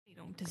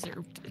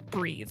deserve to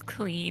breathe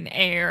clean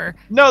air.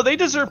 No, they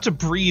deserve to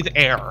breathe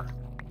air.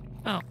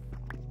 Oh.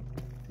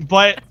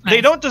 But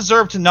they don't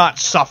deserve to not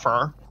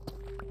suffer.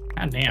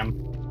 God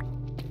damn.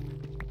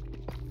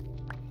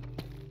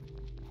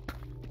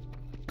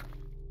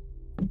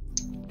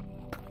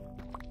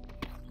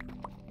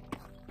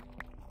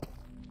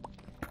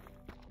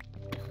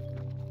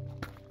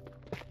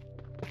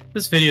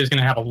 This video is going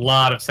to have a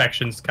lot of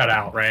sections cut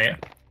out,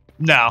 right?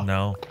 No.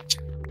 No.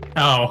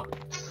 Oh.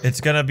 It's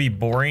gonna be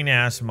boring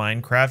ass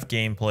Minecraft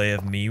gameplay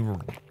of me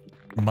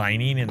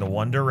mining in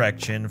one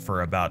direction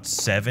for about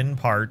 7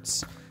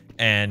 parts,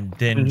 and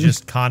then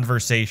just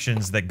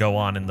conversations that go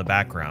on in the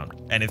background.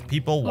 And if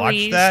people watch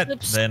Please that,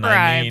 subscribe. then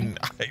I mean,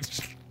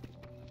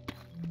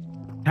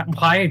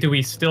 Why do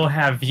we still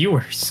have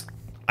viewers?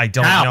 I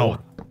don't How? know.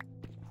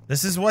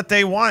 This is what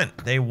they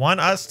want. They want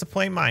us to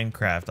play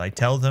Minecraft. I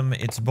tell them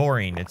it's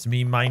boring. It's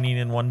me mining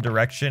in one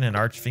direction and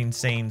Archfiend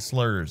saying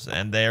slurs.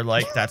 And they're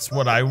like, that's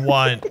what I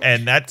want.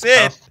 And that's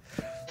it.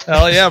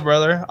 Hell yeah,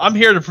 brother. I'm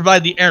here to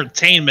provide the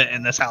entertainment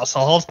in this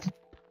household.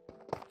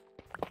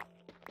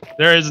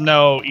 There is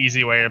no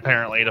easy way,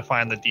 apparently, to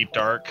find the deep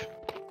dark.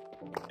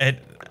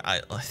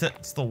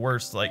 It's the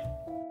worst. Like,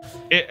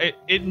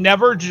 it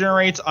never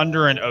generates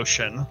under an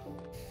ocean.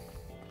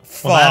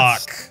 fuck. Well,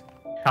 that's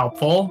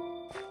helpful.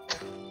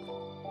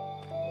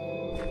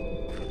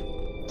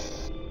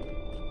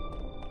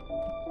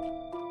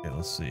 Okay,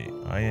 let's see.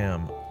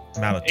 I'm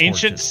out of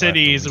Ancient torches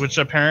cities, left. which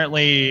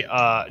apparently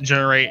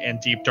generate in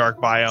deep dark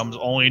biomes,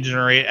 only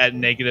generate at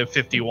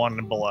 -51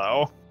 and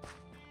below.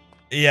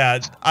 Yeah,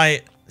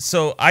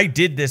 so I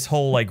did this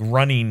whole like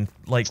running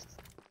like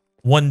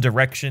one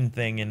direction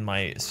thing in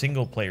my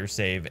single player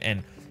save,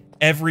 and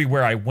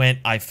everywhere I went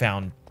I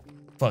found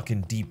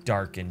fucking deep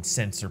dark and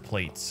sensor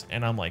plates,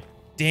 and I'm like,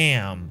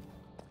 damn,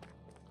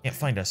 can't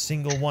find a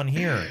single one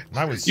here. And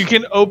I was You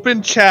can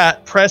open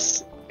chat,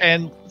 press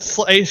and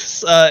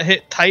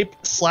hit type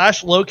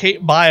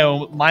 /locate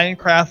biome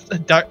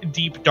Minecraft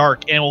deep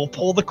dark, and it will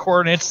pull the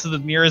coordinates to the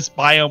nearest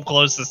biome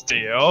closest to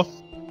you.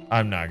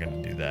 I'm not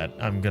gonna do that.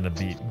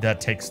 That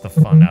takes the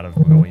fun out of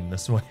going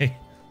this way.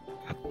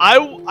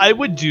 I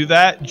would do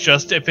that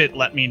just if it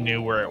let me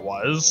knew where it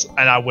was,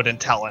 and I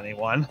wouldn't tell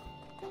anyone.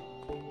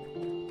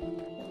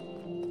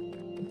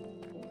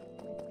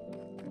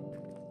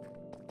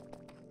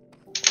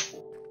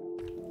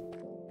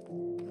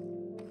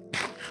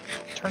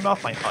 Turned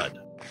off my HUD.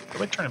 How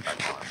do I turn it back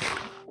on?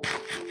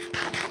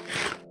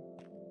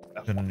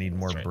 I'm gonna need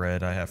more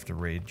bread. I have to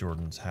raid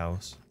Jordan's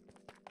house.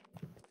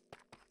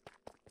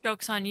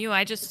 Joke's on you.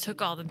 I just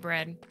took all the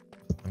bread.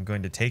 I'm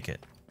going to take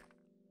it.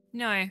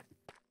 No.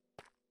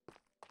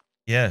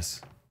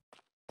 Yes.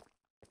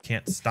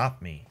 Can't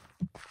stop me.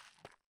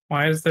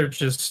 Why is there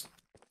just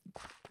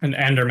an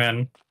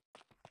Enderman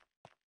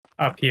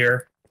up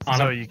here?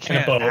 So you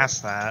can't boat?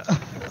 ask that.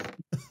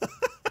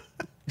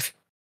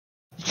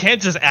 You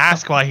can't just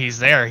ask why he's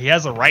there. He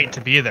has a right to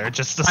be there,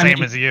 just the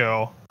same as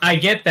you. I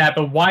get that,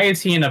 but why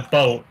is he in a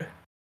boat?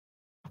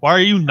 Why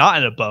are you not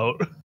in a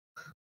boat?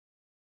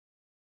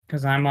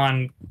 Because I'm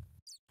on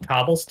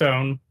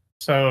cobblestone.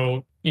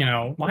 So, you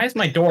know, why is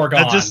my door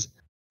gone? What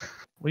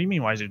do you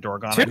mean, why is your door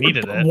gone? I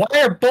needed it.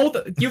 Why are both...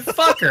 You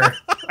fucker!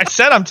 I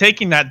said I'm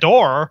taking that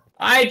door.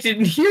 I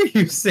didn't hear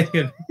you say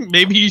it.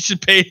 Maybe you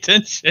should pay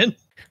attention.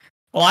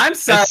 Well, I'm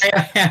sorry I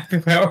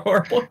have a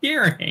horrible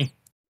hearing.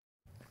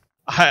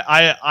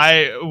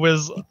 I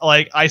was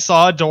like, I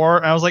saw a door,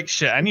 and I was like,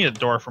 shit, I need a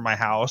door for my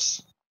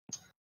house.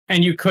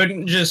 And you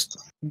couldn't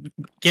just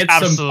get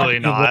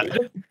Absolutely some not.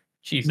 wood?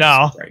 Jesus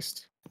No.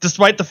 Christ.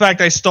 Despite the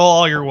fact I stole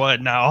all your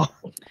wood, no.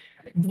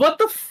 What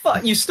the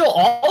fuck? You stole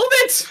all of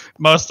it?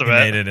 Most of He it.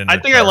 made it into I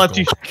think I left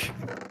you...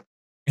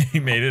 He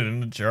made it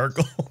into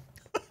charcoal.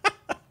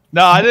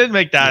 No, I didn't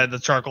make that into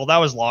charcoal. That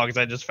was logs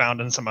I just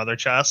found in some other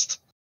chest.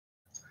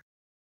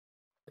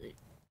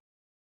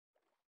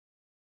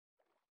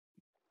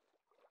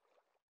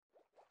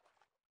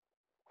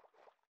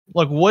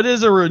 Look, wood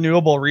is a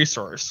renewable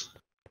resource.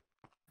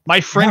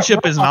 My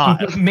friendship is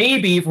not.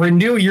 Maybe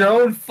renew your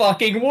own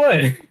fucking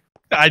wood.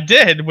 I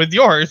did with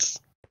yours.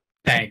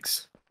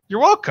 Thanks. You're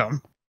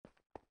welcome.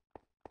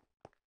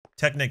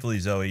 Technically,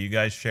 Zoe, you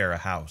guys share a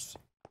house.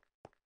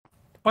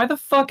 Why the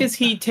fuck is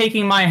he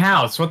taking my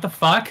house? What the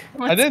fuck?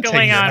 What's I didn't going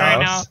take your on right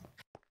now? house.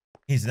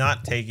 He's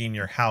not taking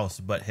your house,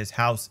 but his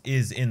house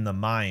is in the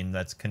mine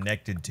that's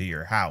connected to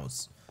your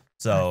house.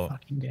 So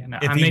Fucking damn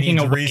it. if I'm he making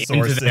needs a way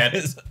into that.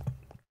 resources,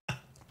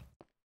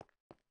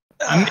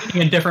 I'm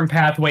making a different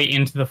pathway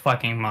into the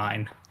fucking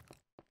mine.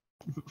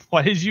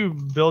 Why did you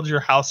build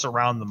your house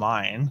around the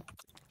mine?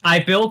 I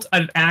built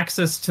an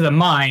access to the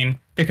mine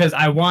because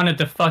I wanted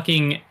to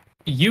fucking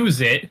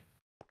use it.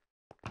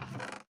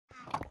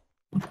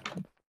 What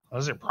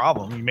was your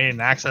problem? You made an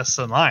access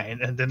to the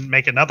mine and didn't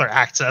make another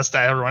access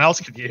that everyone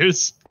else could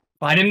use.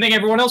 Well, I didn't think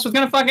everyone else was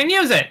gonna fucking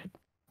use it.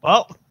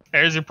 Well,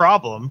 there's your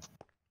problem.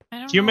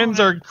 I don't Humans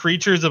know. are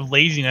creatures of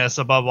laziness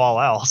above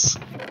all else.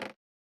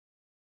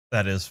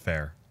 that is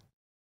fair.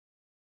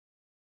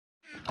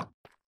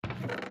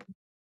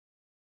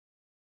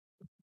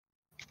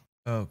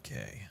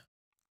 Okay.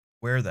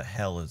 Where the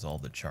hell is all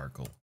the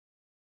charcoal?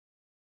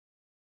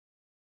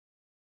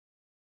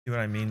 See what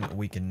I mean?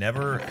 We can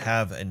never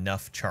have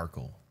enough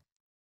charcoal.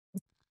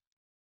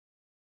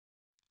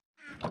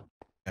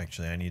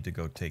 Actually, I need to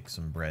go take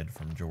some bread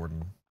from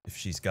Jordan. If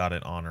she's got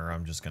it on her,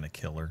 I'm just gonna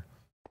kill her.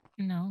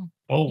 No.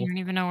 Oh, You don't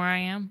even know where I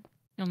am.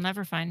 You'll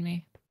never find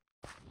me.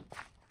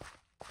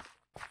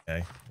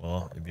 Okay,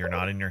 well, if you're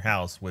not in your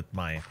house with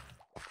my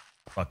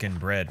fucking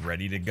bread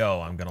ready to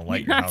go, I'm gonna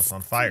light your house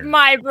on fire.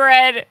 My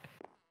bread.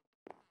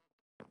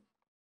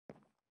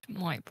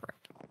 My bread.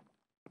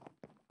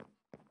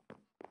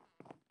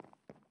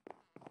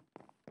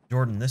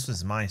 Jordan, this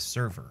is my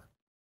server.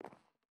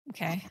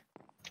 Okay.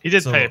 He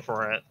did So- pay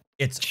for it.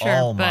 It's Sure,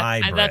 all but my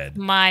that's bread.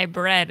 my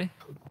bread.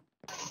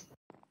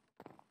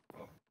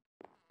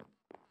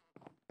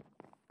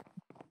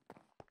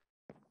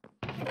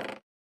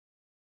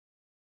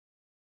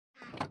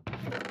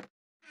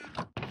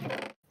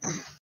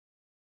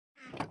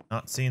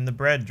 Not seeing the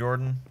bread,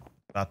 Jordan.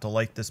 About to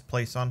light this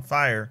place on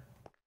fire.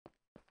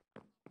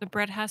 The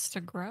bread has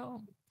to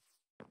grow.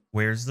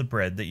 Where's the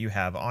bread that you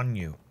have on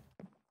you?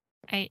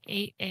 I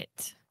ate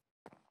it.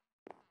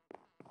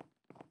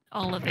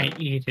 All of I it.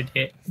 eated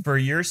it. For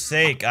your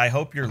sake, I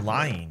hope you're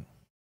lying.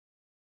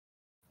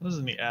 This is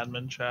in the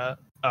admin chat.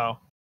 Oh.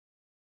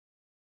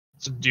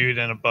 It's a dude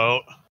in a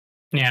boat.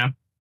 Yeah.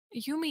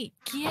 Yumi,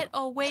 get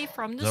away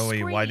from the Zoe,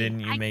 screen. why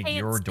didn't you I make can't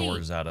your see.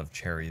 doors out of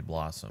cherry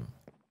blossom?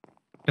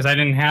 Because I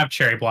didn't have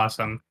cherry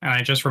blossom, and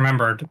I just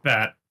remembered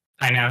that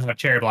I now have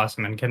cherry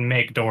blossom and can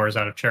make doors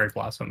out of cherry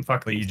blossom.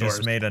 Fuck But you these just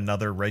doors. made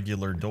another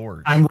regular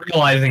door. I'm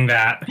realizing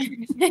that.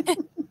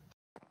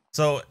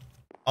 So,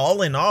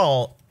 all in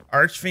all,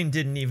 Archfiend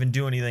didn't even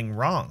do anything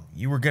wrong.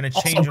 You were gonna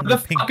change Also, them where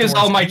to the pink fuck is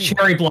doors all my anyway.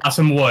 cherry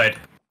blossom wood?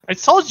 I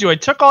told you I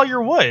took all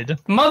your wood.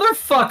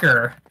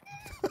 Motherfucker!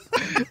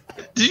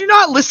 Did you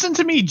not listen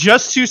to me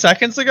just 2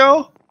 seconds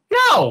ago?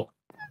 No!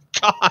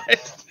 God.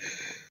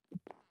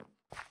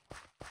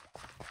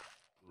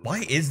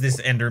 Why is this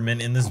Enderman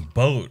in this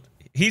boat?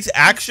 He's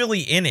actually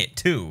in it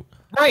too.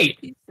 Right,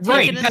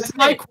 right. taking a That's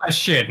my spit.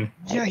 question.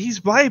 Yeah, he's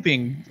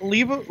vibing.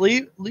 Leave.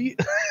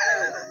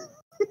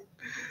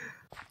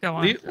 Go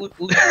on.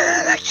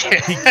 I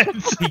can't.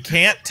 He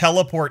can't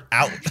teleport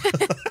out.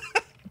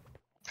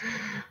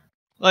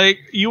 Like,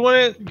 you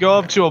wouldn't go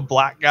up to a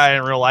black guy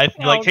in real life and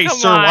be Oh, like, hey, come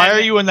sir, why on. are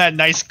you in that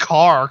nice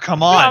car?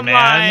 Come on,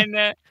 man.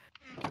 on.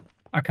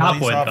 A cop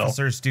Police would, though.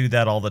 officers do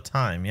that all the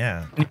time,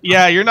 yeah.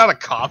 Yeah, you're not a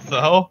cop,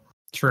 though.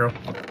 True.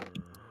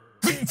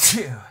 If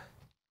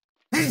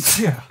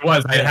it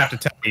was, I'd have to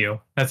tell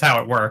you. That's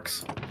how it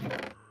works.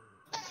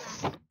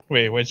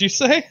 Wait, what'd you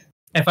say?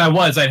 If I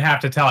was, I'd have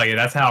to tell you.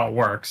 That's how it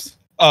works.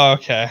 Oh,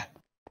 okay.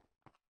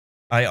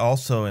 I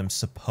also am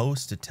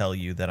supposed to tell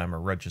you that I'm a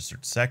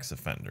registered sex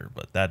offender,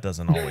 but that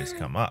doesn't always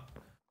come up.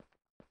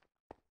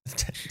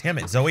 Damn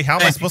it, Zoe, how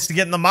am I supposed to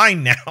get in the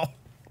mine now?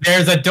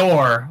 There's a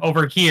door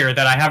over here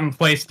that I haven't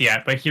placed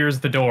yet, but here's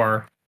the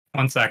door.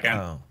 1 second.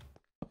 Oh,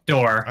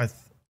 Door.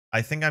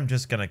 I think I'm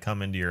just gonna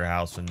come into your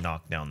house and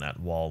knock down that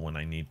wall when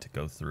I need to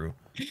go through.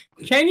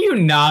 Can you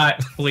not,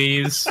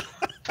 please?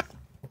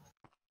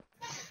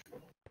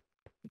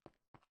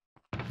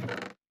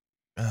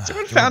 Has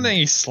anyone found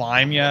any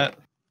slime yet?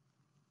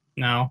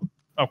 No.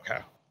 Okay.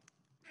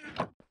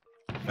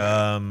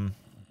 No,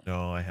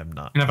 I have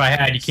not. And if I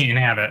had, you can't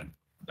have it.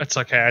 That's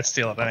okay, I'd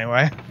steal it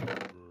anyway.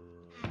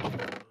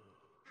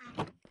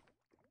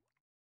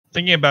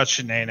 Thinking about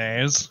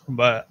shenanigans,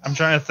 but I'm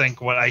trying to think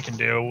what I can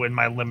do in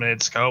my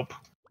limited scope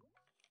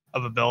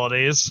of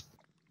abilities.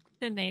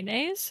 The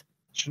nays?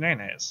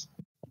 Shenanigans.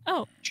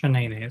 Oh,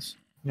 Shenanigans.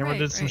 You ever Right,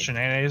 did some right.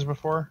 shenanigans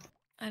before?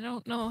 I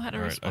don't know how to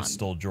All right, I respond.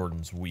 stole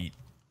Jordan's wheat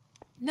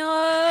No,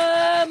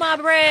 my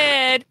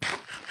bread.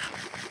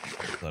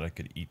 so that I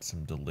could eat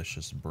some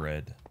delicious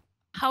bread.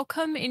 How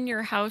come in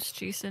your house,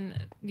 Jason,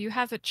 you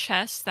have a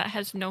chest that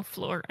has no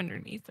floor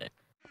underneath it?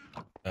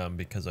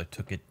 Because I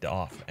took it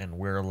off, and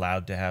we're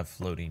allowed to have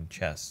floating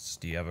chests.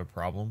 Do you have a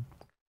problem?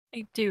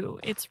 I do.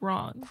 It's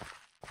wrong.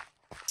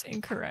 It's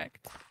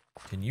incorrect.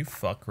 Can you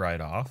fuck right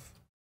off?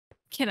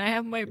 Can I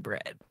have my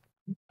bread?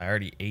 I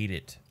already ate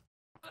it.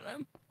 But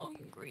I'm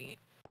hungry.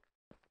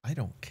 I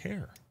don't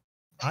care.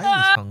 I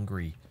was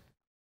hungry.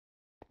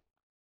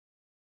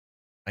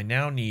 I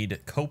now need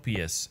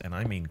copious, and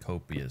I mean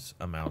copious,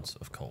 amounts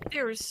of coal.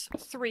 There's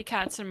 3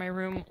 cats in my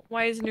room.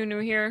 Why is Nunu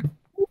here?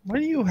 Why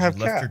do you have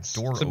left your cats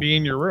door to be open.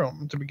 in your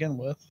room to begin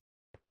with?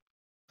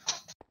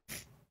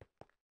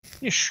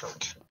 You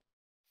shirt.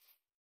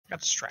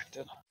 Got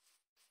distracted.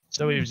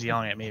 Zoe was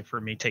yelling at me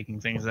for me taking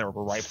things that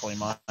were rightfully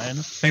mine.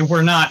 They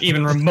were not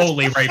even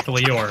remotely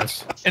rightfully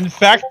yours. In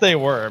fact, they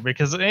were,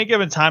 because at any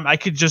given time, I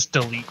could just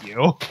delete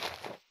you.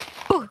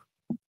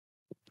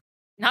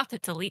 Not the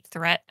delete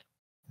threat.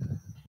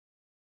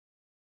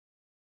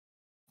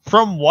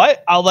 From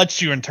what? I'll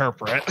let you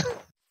interpret.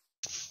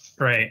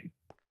 Great.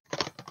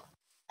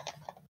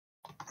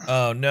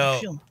 Oh no.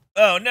 Feel-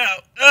 Oh no.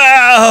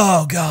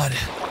 Oh god.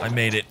 I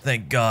made it.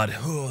 Thank God.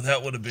 Oh,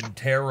 that would have been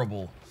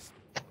terrible.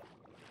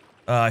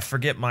 I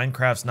forget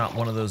Minecraft's not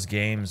one of those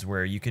games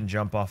where you can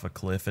jump off a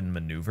cliff and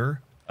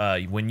maneuver.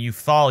 When you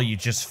fall, you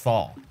just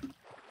fall.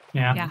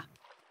 Yeah. Yeah.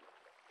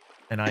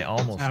 And I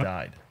almost Oh.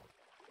 died.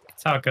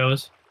 That's how it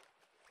goes.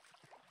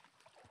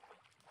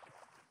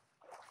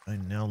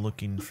 I'm now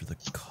looking for the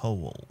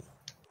coal.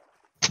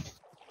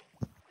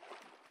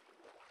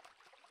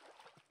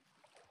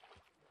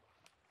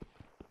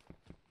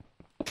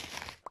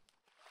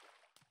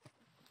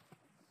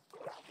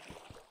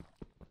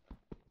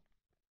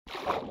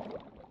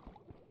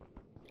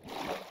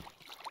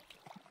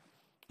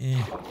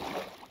 Eh.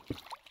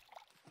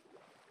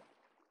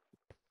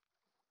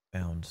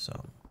 Found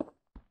some.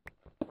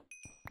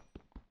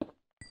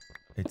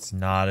 It's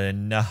not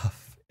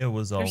enough. It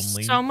was There's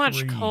only so much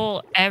 3.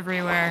 coal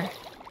everywhere.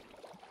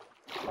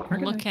 Where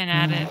did Looking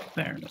I- at it.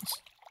 There it is.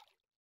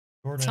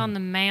 It's on the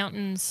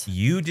mountains.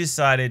 You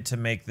decided to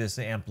make this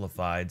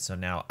amplified, so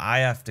now I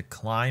have to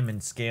climb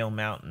and scale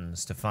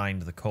mountains to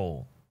find the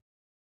coal.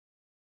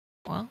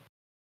 Well,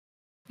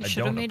 you I should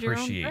have don't made your own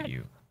appreciate bread.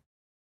 you.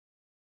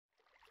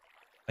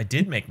 I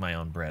did make my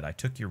own bread. I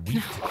took your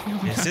wheat.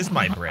 This is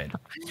my bread.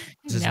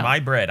 This is No. my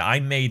bread. I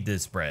made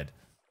this bread.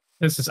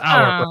 This is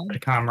our Oh.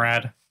 bread,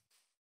 comrade.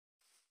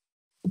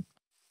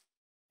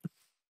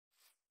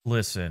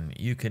 Listen,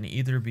 you can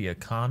either be a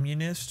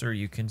communist or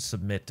you can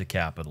submit to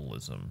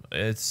capitalism.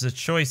 The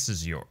choice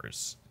is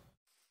yours.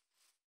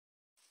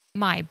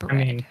 My bread.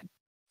 I mean,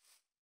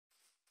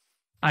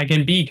 I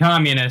can be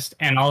communist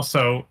and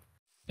also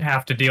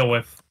have to deal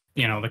with,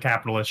 you know, the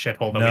capitalist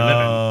shithole that we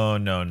live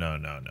in. No. No.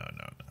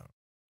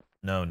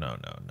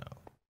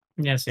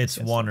 Yes, It's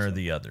yes, one yes, or yes.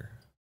 the other.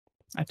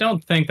 I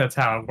don't think that's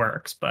how it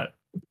works, but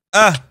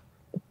Ah!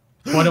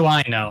 what do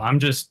I know? I'm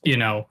just, you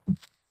know,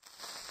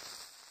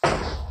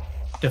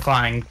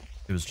 defying.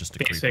 It was just a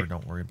Basic, creeper.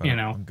 Don't worry about you it.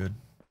 know. I'm good.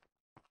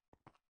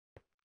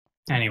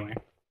 Anyway.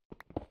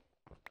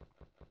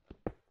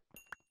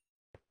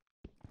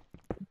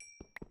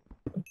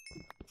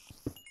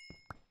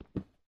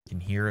 Can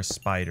hear a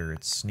spider.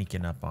 It's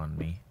sneaking up on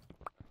me.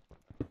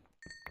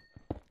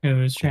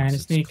 Who's trying to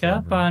it's sneak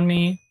up clever. on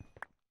me?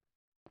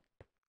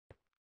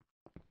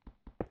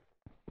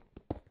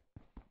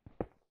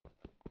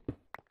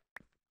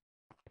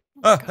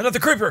 Ah! Another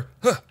creeper!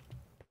 Huh.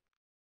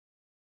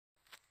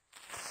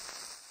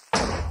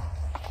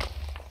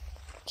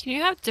 Can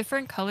you have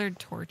different colored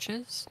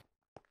torches?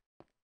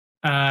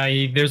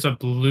 There's a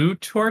blue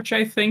torch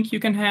I think you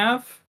can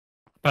have,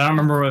 but I don't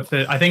remember what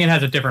I think it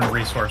has a different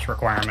resource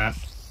requirement.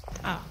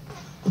 Oh.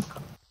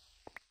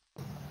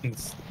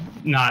 It's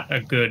not a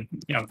good,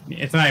 you know,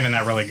 it's not even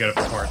that really good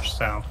of a torch,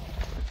 so.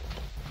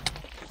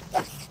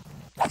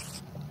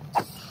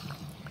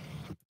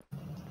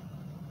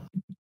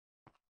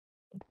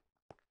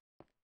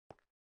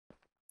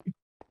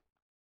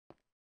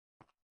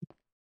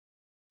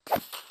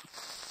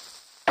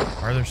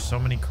 Why are there so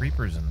many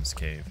creepers in this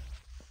cave?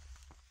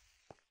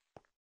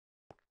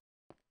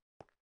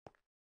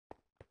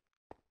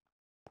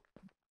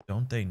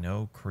 Don't they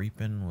know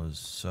creeping was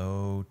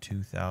so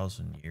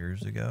 2,000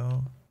 years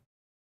ago?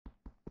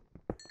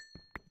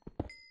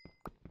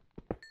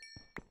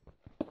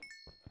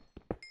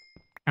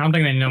 I don't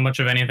think they know much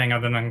of anything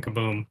other than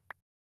Kaboom.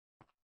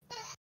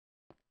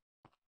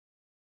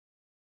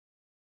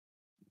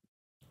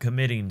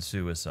 Committing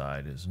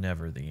suicide is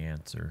never the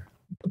answer.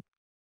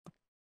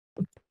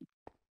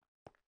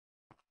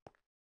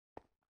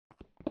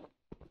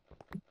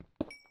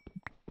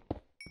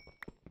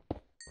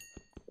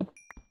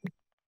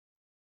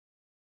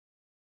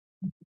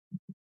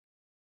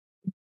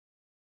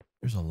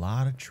 There's a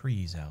lot of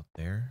trees out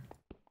there.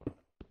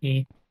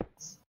 E.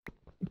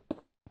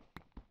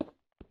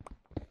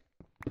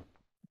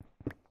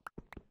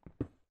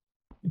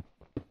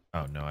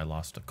 Oh no, I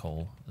lost a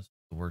coal. This is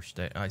the worst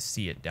day. I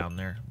see it down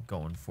there. I'm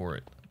going for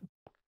it.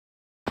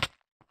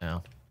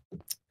 Now.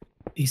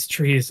 These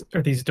trees,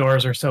 or these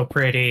doors are so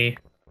pretty.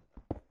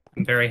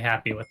 I'm very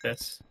happy with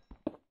this.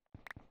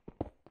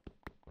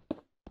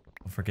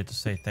 Don't forget to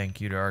say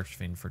thank you to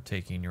Archfiend for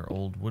taking your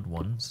old wood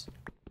ones.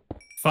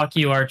 Fuck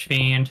you,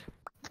 Archfiend.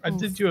 I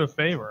did you a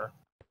favor.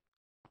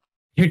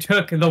 You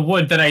took the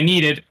wood that I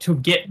needed to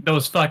get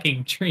those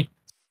fucking trees.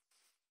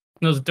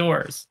 Those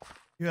doors.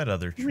 You had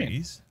other Yeah.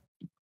 trees.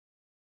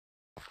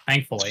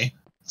 Thankfully.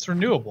 It's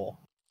renewable.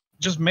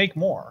 Just make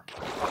more.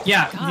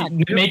 Yeah, God.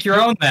 make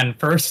your own then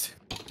first.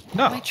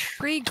 No. My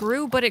tree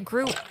grew, but it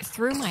grew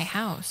through my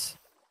house.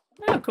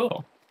 Oh,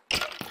 cool.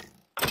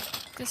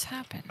 This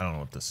happened. I don't know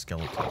what the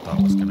skeleton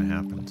thought was going to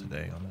happen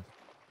today on it.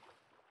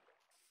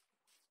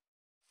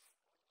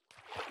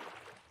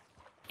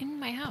 In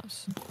my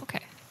house. Okay.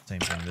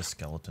 Same thing this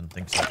skeleton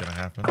thinks is going to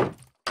happen.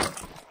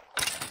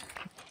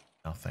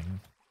 Nothing.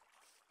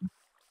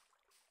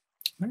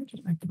 Where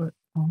did I put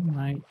all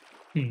my...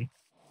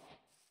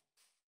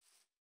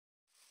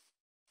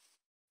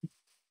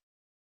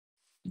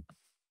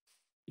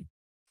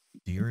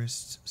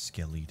 Dearest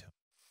skeleton,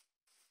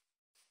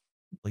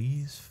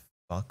 please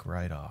fuck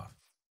right off.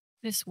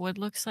 This wood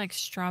looks like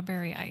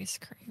strawberry ice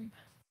cream.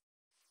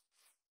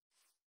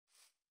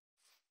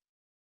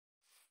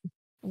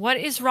 What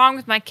is wrong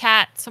with my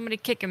cat? Somebody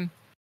kick him.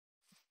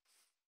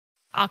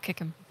 I'll kick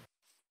him.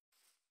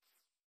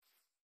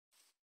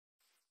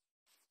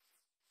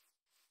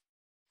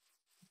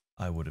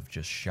 I would have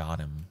just shot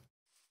him.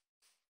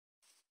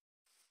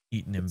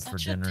 Eaten him for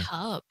Such dinner. a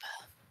tub.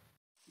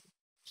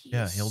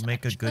 Yeah, he'll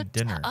make a good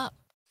dinner. Tub.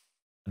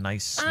 A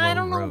nice slow I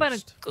don't know roast. about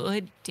a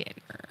good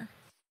dinner.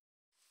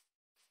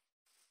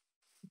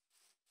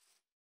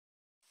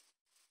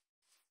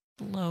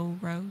 Slow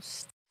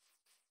roast.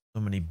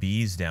 So many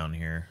bees down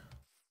here.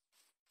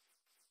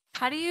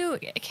 How do you...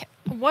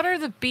 What are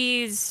the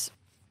bees...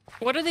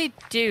 What do they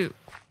do?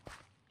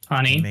 They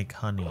Honey. make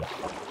honey.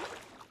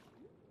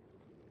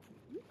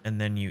 And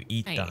then you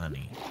eat the Right.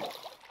 honey.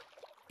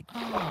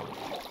 Oh.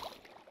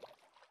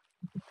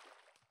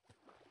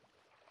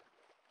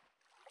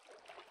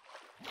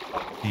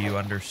 Do you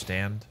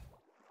understand?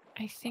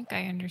 I think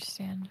I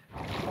understand.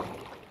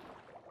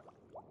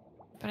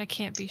 But I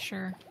can't be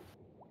sure.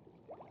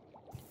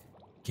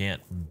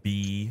 Can't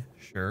be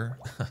sure.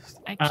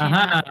 I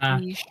cannot Uh-huh.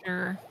 be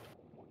sure.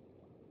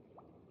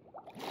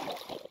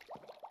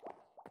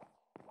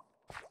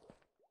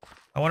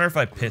 I wonder if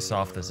I piss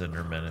off this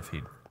Enderman if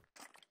he'd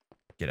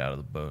get out of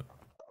the boat.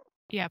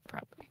 Yeah,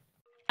 probably.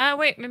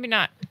 Wait, maybe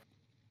not.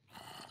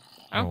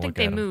 I don't I'll think look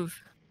they at 'em.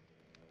 move.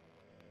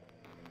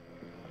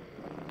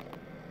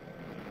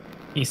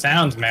 He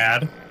sounds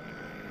mad.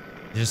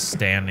 Just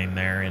standing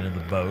there into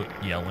the boat,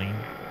 yelling.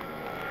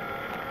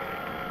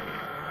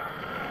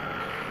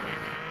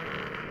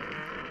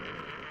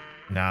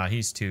 Nah,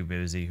 he's too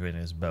busy in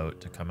his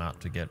boat to come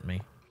out to get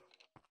me.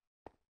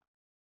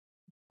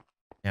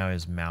 Now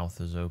his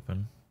mouth is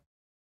open.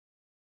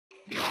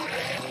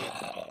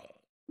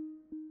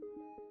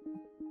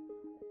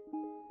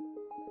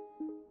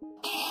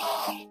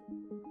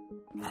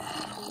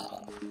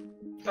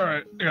 All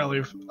right, I gotta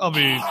leave. I'll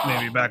be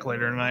maybe back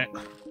later tonight.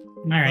 All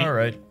right. All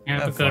right.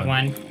 Have a good fun.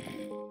 one.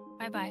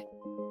 Bye-bye.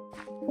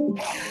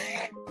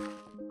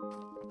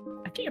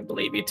 I can't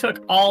believe you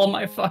took all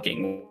my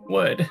fucking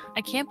wood.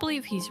 I can't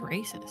believe he's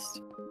racist.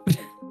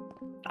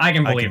 I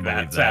can I believe can that,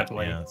 believe that.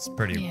 sadly. Yeah, it's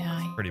pretty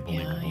Yeah, believable.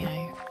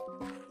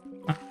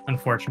 Yeah.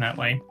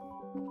 Unfortunately.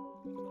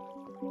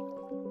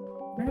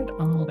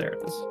 Oh, there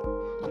it is.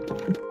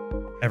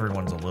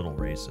 Everyone's a little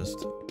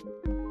racist.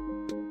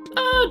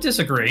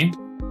 Disagree.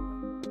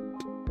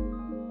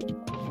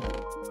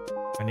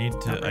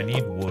 I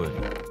need wood.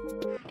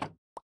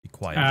 Be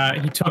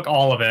quiet. He took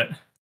all of it.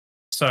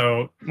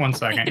 So, one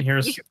second.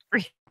 Here's...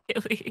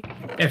 Really?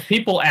 If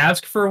people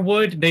ask for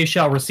wood, they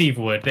shall receive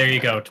wood. There you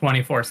go.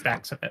 24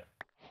 stacks of it.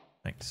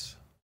 Thanks.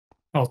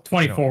 Well,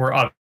 24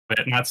 of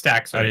it, not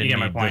stacks of I it. You didn't get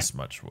my need point. this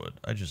much wood.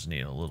 I just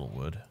need a little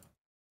wood.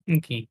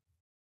 Okay.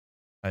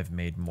 I've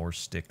made more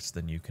sticks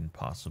than you can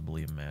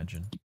possibly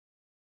imagine.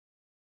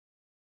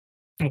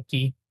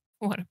 Okay.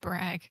 What a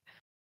brag.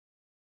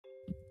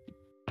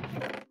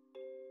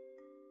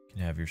 You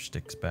can have your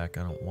sticks back.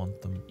 I don't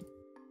want them.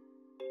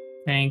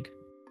 Thank.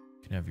 You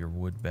can have your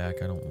wood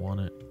back. I don't want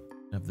it. You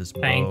can have this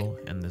Thank. bow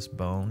and this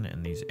bone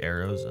and these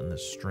arrows and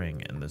this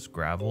string and this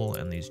gravel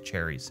and these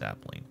cherry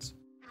saplings.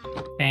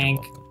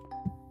 Thank. You're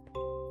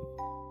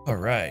welcome. All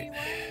right.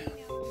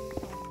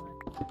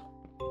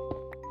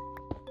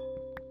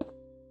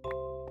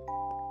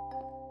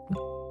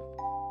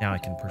 Now I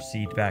can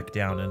proceed back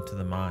down into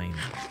the mine.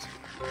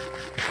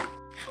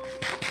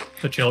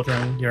 The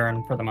children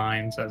yearn for the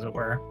mines, as it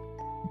were.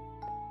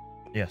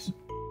 Yes.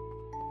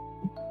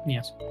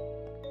 Yes.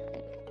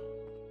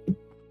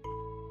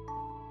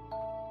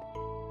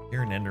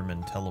 Hear an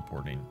Enderman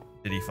teleporting.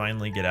 Did he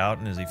finally get out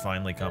and is he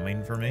finally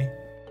coming for me?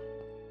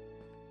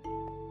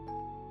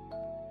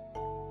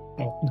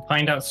 We'll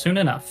find out soon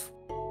enough.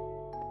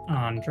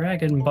 On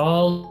Dragon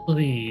Ball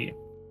Z.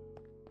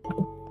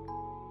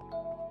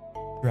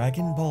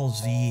 Dragon Ball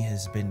Z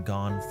has been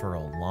gone for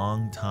a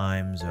long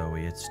time,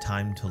 Zoe. It's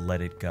time to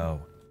let it go.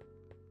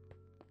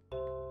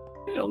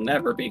 It'll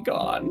never be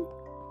gone.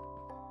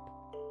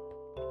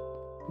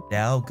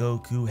 Now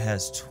Goku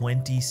has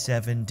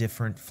 27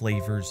 different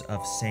flavors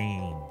of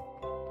Saiyan.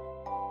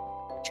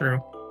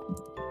 True.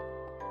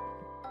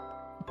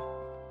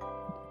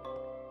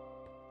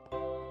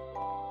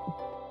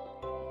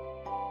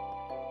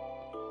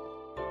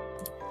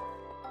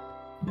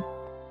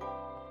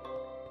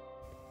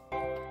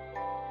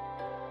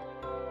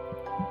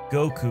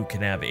 Goku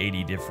can have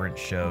 80 different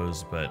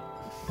shows, but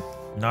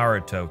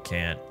Naruto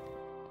can't.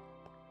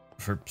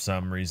 For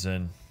some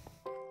reason.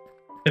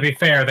 To be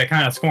fair, they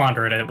kind of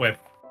squandered it with,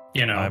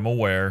 you know. I'm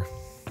aware.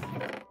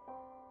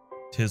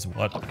 'Tis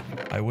what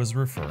I was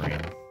referring.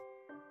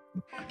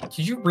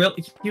 Did you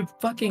really? You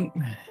fucking.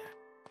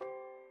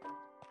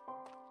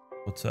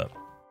 What's up?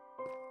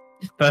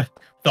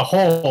 The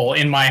hole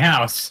in my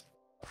house.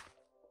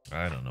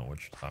 I don't know what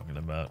you're talking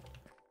about.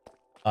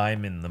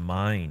 I'm in the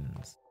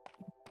mines.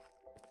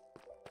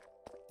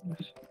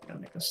 Gotta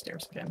make the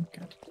stairs again.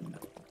 God, no.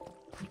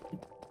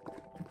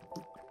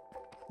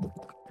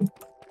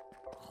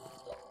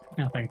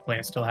 I think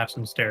I still have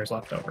some stairs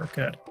left over.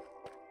 Good.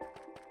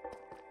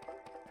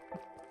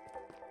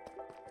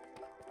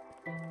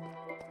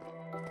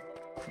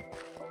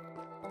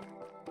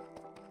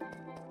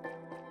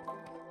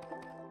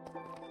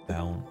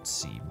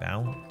 Bouncy,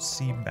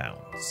 bouncy,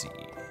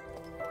 bouncy.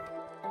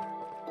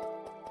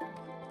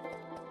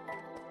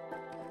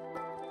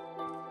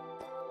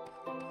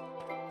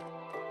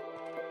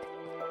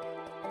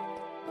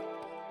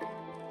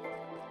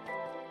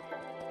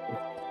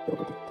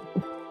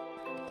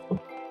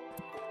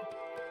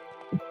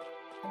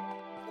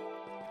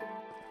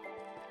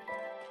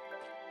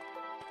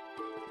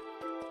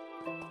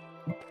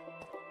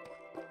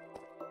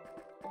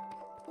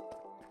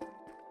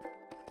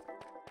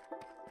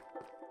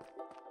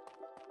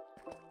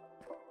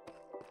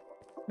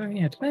 Oh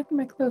yeah, did I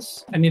make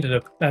this? I needed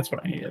a. That's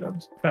what I needed. A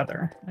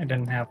feather. I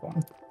didn't have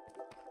one.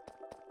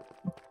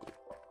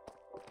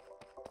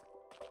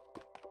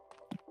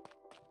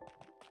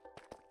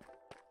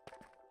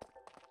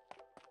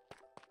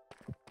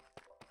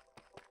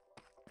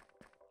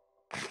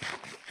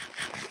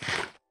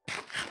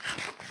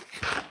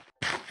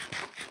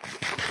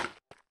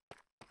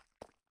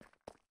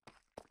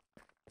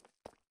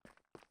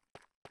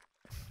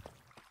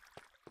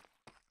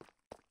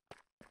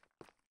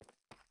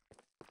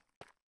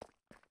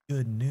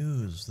 Good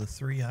news. The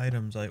 3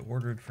 items I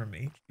ordered from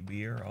HEB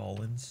are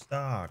all in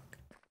stock.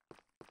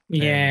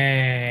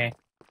 Yay!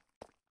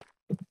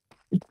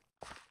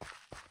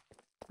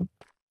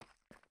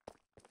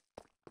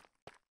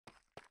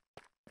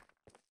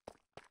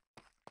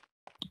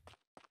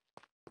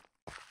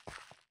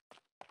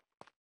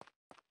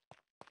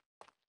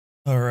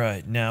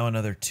 Alright, now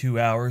another 2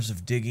 hours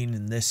of digging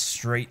in this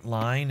straight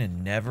line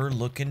and never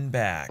looking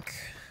back.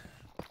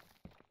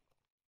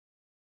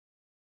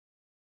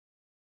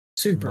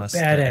 Super Unless the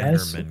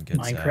badass Enderman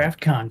gets Minecraft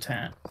out.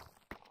 content.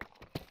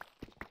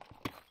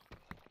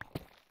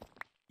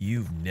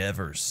 You've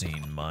never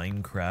seen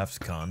Minecraft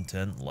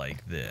content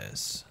like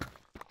this.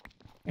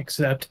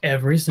 Except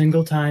every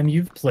single time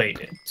you've played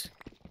it.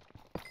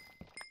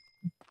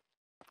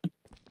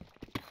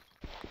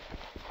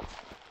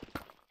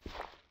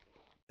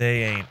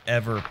 They ain't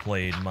ever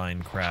played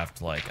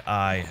Minecraft like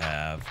I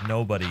have.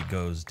 Nobody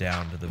goes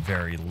down to the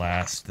very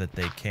last that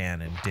they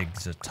can and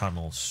digs a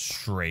tunnel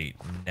straight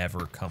and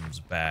never comes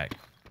back.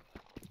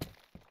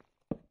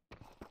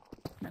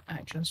 I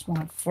just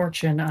want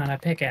fortune on a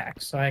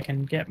pickaxe so I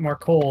can get more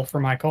coal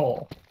for my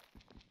coal.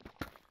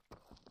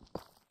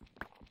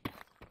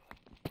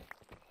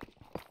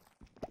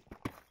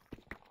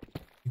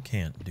 You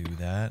can't do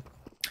that.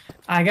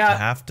 I You got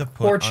have to put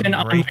fortune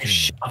on my unbreaking.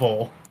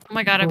 shovel. Oh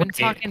my god, I've been Great.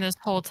 talking this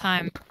whole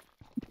time.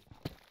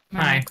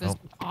 My Hi. mic was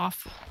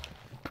off.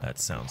 That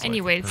sounds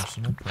Anyways. like a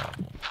personal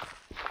problem.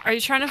 Are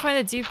you trying to find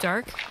a deep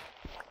dark?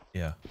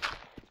 Yeah.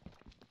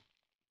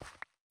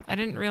 I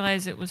didn't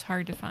realize it was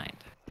hard to find.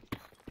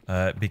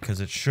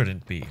 Because it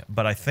shouldn't be.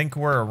 But I think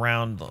we're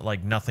around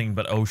like nothing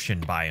but ocean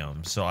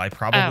biomes, so I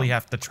probably Oh.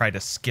 have to try to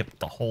skip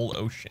the whole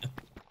ocean.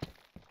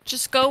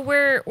 Just go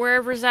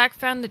wherever Zach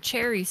found the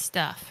cherry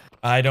stuff.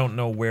 I don't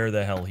know where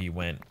the hell he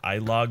went. I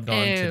logged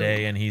on Ew.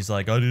 today and he's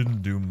like, I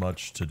didn't do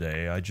much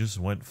today. I just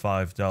went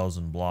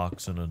 5,000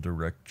 blocks in a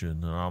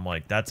direction. And I'm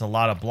like, that's a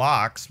lot of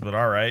blocks, but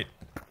all right.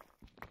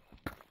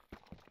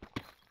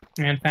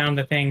 And found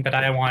the thing that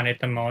I wanted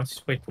the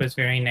most, which was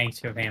very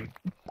nice of him.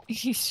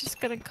 He's just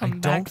gonna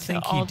come don't back to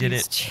think he all did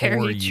these it for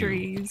cherry you.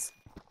 trees.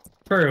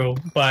 True,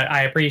 but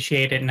I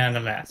appreciate it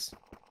nonetheless.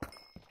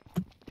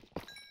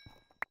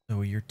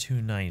 Oh, you're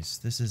too nice.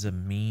 This is a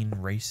mean,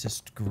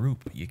 racist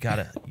group. You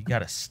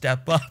gotta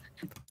step up.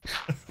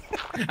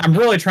 I'm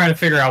really trying to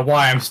figure out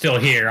why I'm still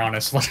here,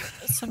 honestly.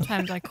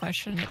 Sometimes I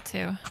question it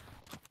too.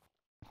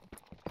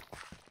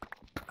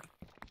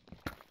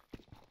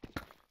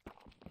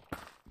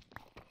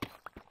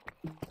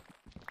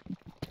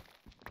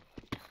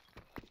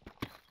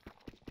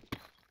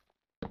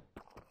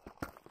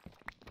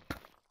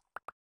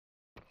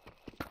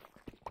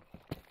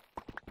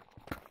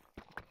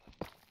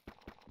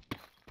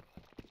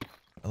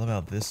 I love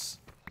how this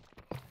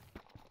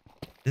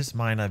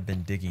mine I've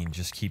been digging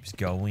just keeps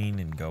going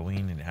and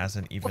going and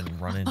hasn't even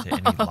run into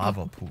any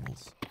lava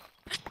pools.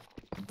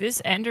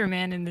 This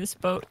Enderman in this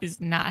boat is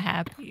not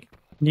happy.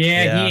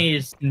 Yeah, he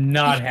is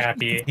not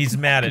happy. He's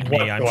mad at me.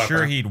 I'm Whatsoever.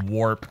 sure he'd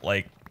warp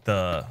like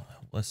the.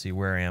 Let's see,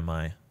 where am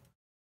I?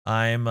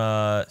 I'm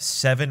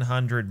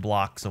 700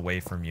 blocks away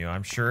from you.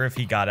 I'm sure if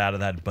he got out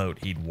of that boat,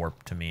 he'd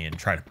warp to me and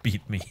try to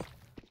beat me.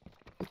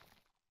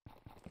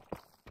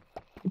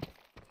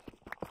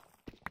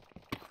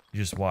 You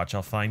just watch.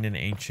 I'll find an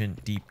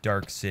ancient, deep,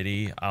 dark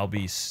city. I'll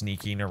be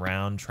sneaking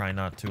around, try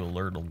not to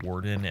alert a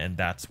warden, and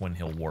that's when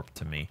he'll warp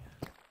to me.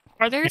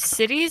 Are there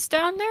cities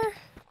down there?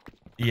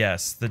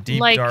 Yes, the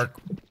deep, Like- dark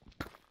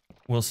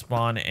will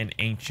spawn an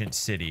ancient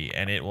city,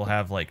 and it will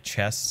have, like,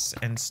 chests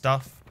and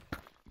stuff.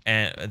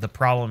 And the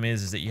problem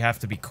is that you have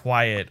to be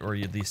quiet, or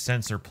the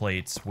sensor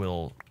plates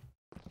will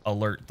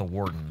alert the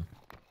warden.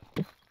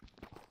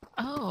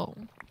 Oh.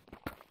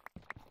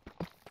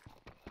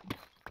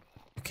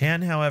 You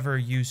can, however,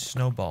 use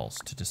snowballs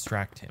to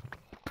distract him.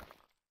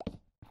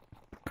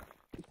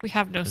 We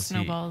have no Does he-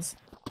 snowballs.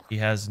 He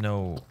has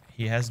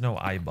no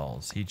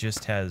eyeballs. He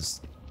just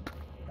has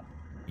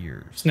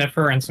ears.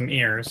 Sniffer and some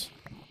ears.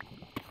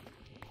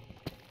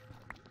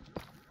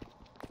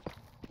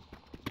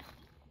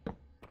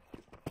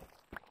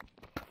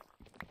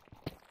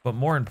 But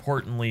more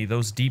importantly,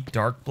 those deep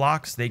dark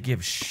blocks, they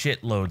give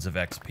shitloads of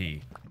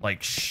XP.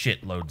 Like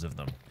shitloads of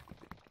them.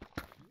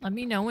 Let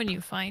me know when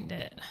you find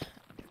it.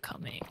 I'm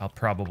coming. I'll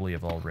probably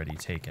have already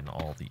taken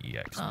all the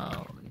EXP.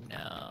 Oh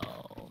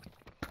no.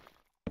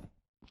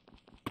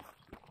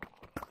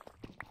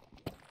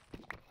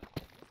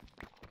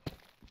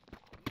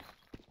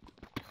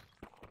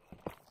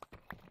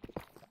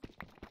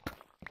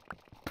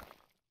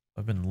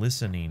 I've been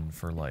listening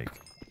for like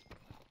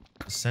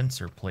the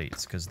sensor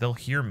plates, because they'll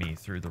hear me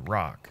through the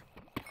rock.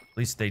 At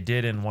least they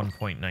did in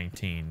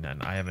 1.19,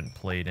 and I haven't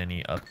played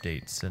any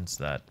updates since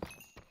that.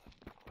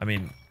 I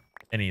mean,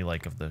 any,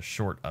 like, of the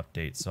short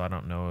updates, so I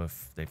don't know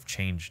if they've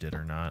changed it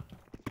or not.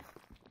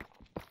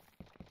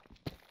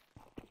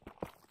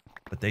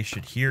 But they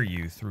should hear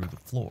you through the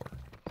floor.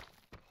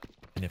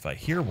 And if I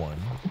hear one,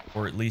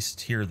 or at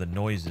least hear the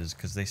noises,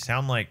 because they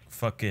sound like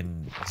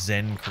fucking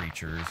Zen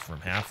creatures from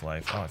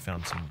Half-Life. Oh, I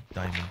found some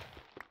diamond.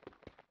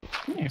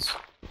 Nice.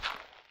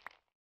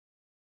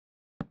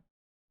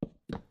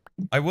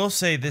 I will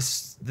say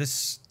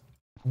this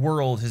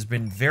world has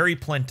been very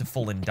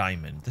plentiful in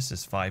diamond. This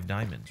is 5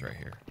 diamonds right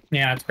here.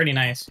 Yeah, it's pretty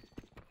nice.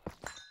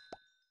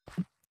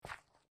 I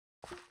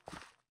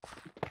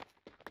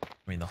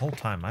mean, the whole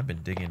time I've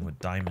been digging with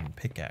diamond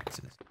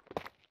pickaxes.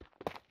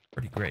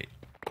 Pretty great.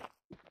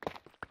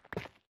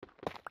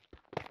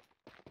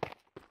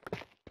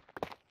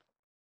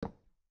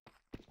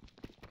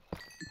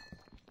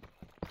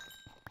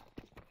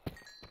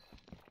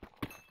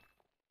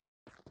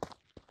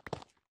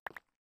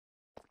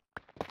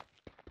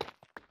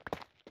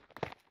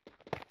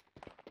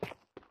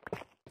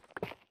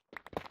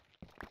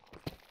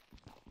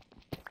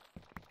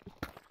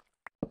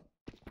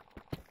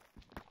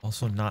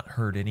 Also not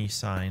heard any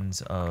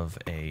signs of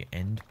a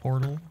end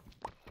portal,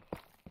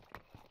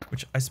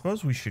 which I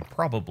suppose we should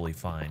probably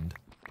find.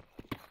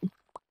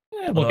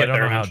 Yeah, we'll Although get I don't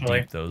there know how eventually.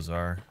 deep those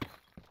are.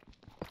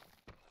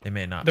 They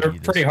may not They're be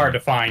this pretty hard to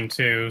deep. find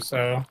too,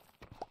 so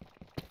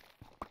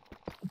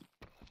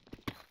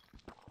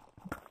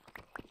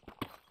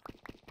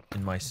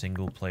In my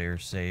single player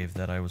save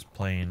that I was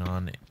playing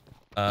on,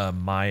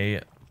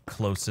 my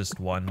closest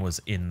one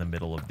was in the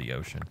middle of the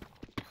ocean.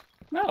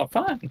 oh,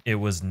 fun. It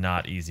was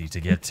not easy to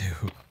get to.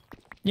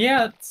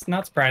 Yeah, it's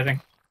not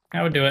surprising.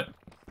 I would do it.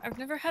 I've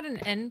never had an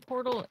end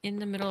portal in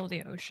the middle of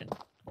the ocean.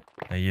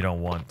 You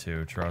don't want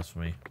to, trust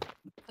me.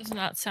 Does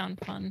not sound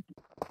fun.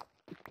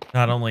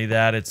 Not only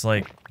that, it's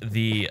like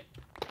the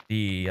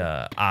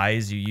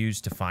eyes you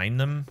use to find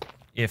them,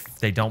 if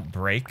they don't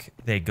break,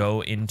 they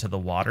go into the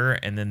water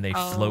and then they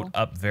float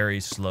Oh. up very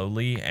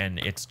slowly, and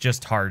it's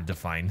just hard to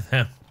find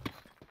them.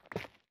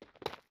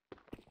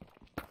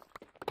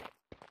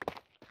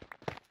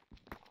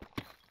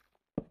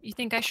 You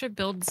think I should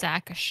build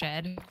Zach a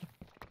shed?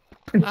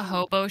 A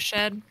hobo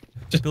shed?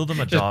 Just build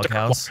them a Just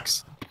doghouse.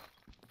 blocks.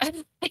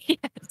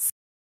 Yes.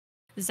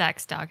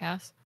 Zach's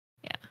doghouse.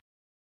 Yeah.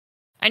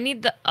 I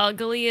need the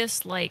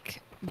ugliest,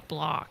 like,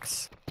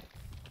 blocks.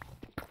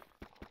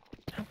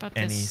 How about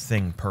this?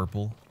 Anything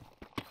purple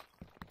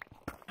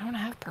I don't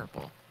have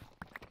purple.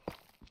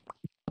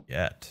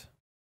 yet.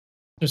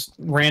 Just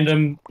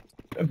random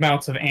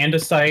amounts of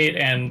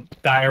andesite and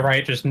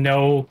diorite, just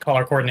no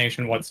color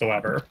coordination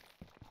whatsoever.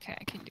 Okay,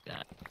 I can do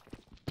that.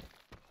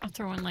 I'll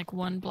throw in, like,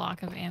 1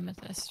 block of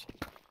amethyst.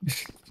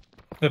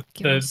 The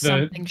Give me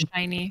something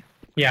shiny.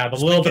 yeah, the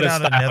Just little make bit it of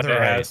out of stuff it netherite,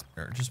 has.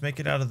 or just make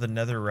it out of the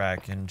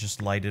netherrack and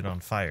just light it on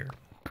fire.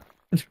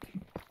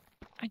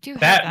 I do have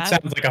That that.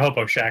 sounds like a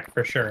hobo shack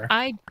for sure.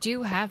 I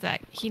do have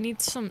that. He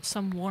needs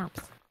some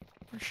warmth.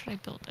 Where should I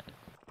build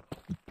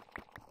it?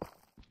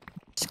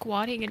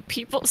 Squatting in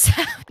people's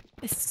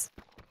house.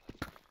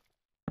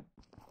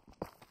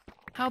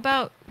 How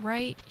about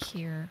right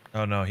here?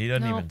 Oh no, he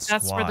doesn't No, even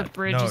that's squat. where the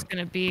bridge no, is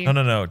gonna be.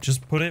 No.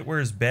 Just put it where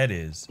his bed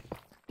is.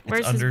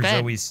 Where's It's his under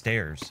bed? Zoe's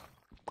stairs.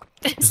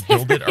 Just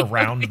build it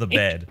around the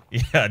bed.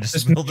 Yeah,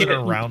 just build it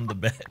around the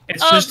bed.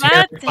 It's Oh, just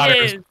Harry that's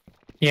Potter's. his.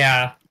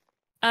 Yeah,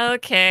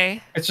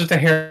 Okay. it's just a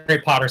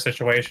Harry Potter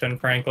situation,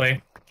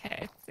 frankly.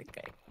 Okay. I think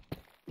I...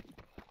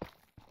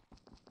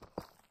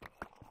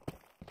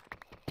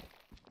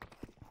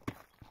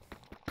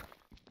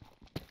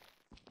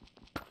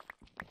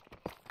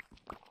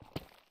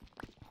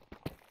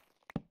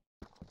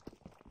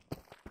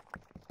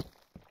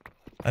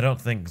 I don't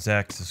think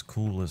Zach's as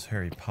cool as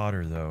Harry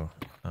Potter though.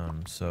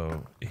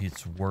 So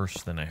he's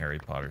worse than a Harry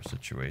Potter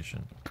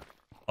situation.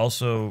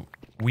 Also,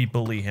 we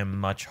bully him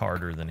much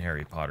harder than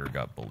Harry Potter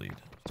got bullied.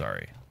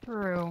 Sorry.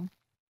 True.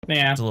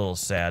 Yeah, It's a little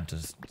sad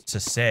to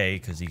say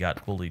because he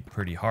got bullied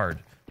pretty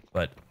hard,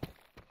 but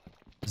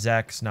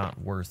Zach's not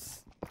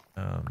worth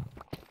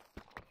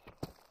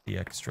the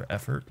extra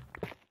effort.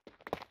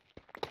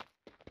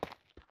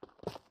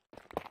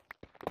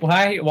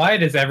 why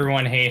does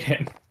everyone hate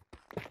him?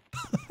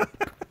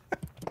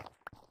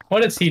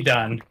 What has he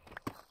done?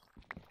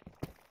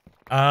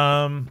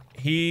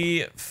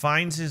 He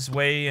finds his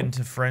way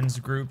into friends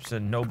groups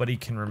and nobody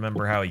can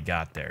remember how he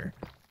got there.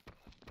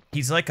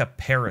 He's like a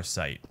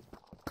parasite.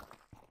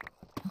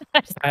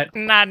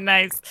 Not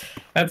nice.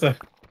 That's a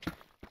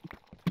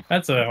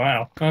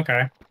wow.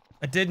 Okay.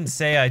 I didn't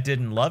say I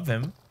didn't love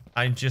him.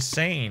 I'm just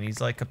saying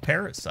he's like a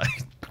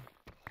parasite.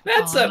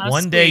 That's Aw, a that's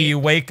One day sweet. you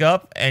wake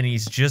up and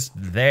he's just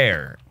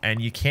there and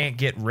you can't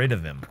get rid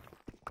of him.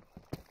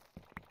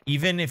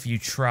 Even if you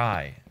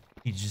try,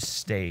 he just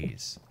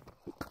stays.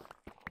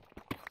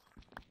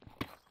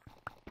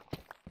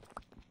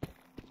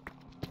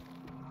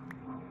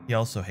 He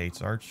also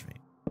hates Archfiend.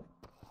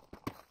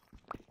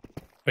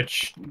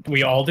 which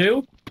we all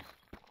do.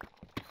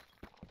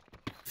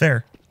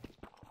 Fair.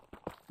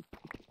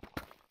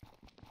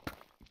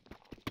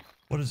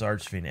 What has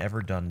Archfiend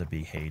ever done to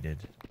be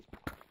hated?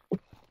 So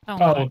Oh,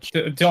 much.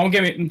 don't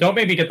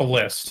make me get the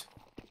list.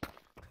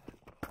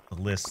 A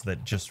list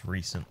that just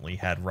recently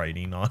had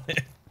writing on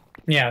it.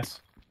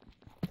 Yes.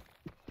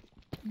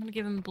 I'm gonna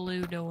give him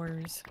blue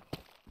doors.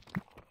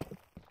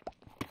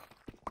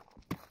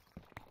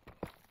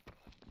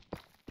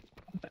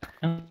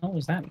 What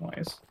was that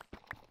noise?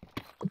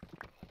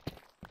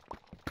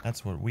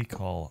 That's what we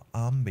call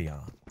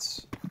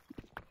ambiance.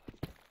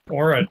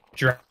 Or a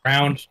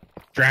drowning?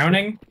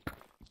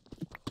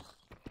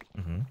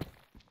 Mm-hmm.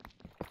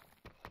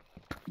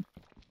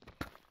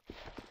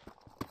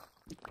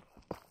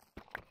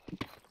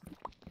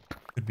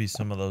 Could be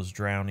some of those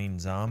drowning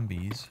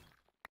zombies.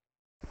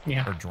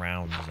 Yeah. Or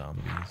drowned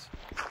zombies.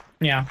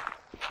 Yeah.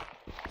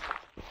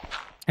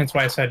 That's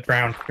why I said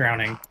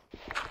drowning.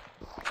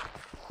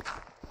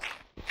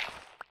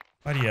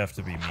 Why do you have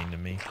to be mean to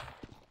me?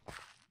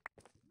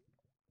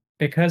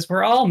 Because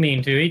we're all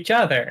mean to each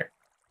other.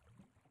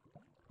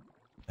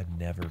 I've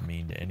never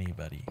mean to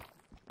anybody.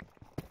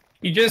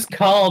 You just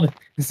called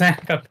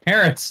Zach a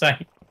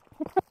parasite.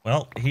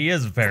 Well, he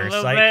is a little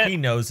parasite. bit. He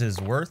knows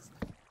his worth.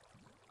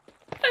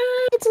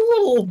 It's a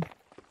little...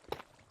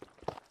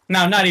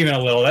 No, not even a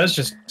little. That's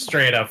just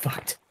straight up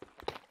fucked.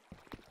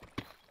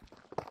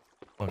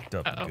 Fucked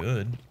up Uh-oh.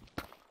 good.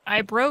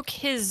 I broke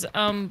his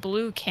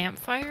blue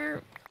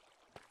campfire.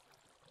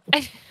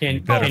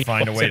 You better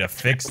find a way to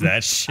fix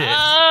that shit.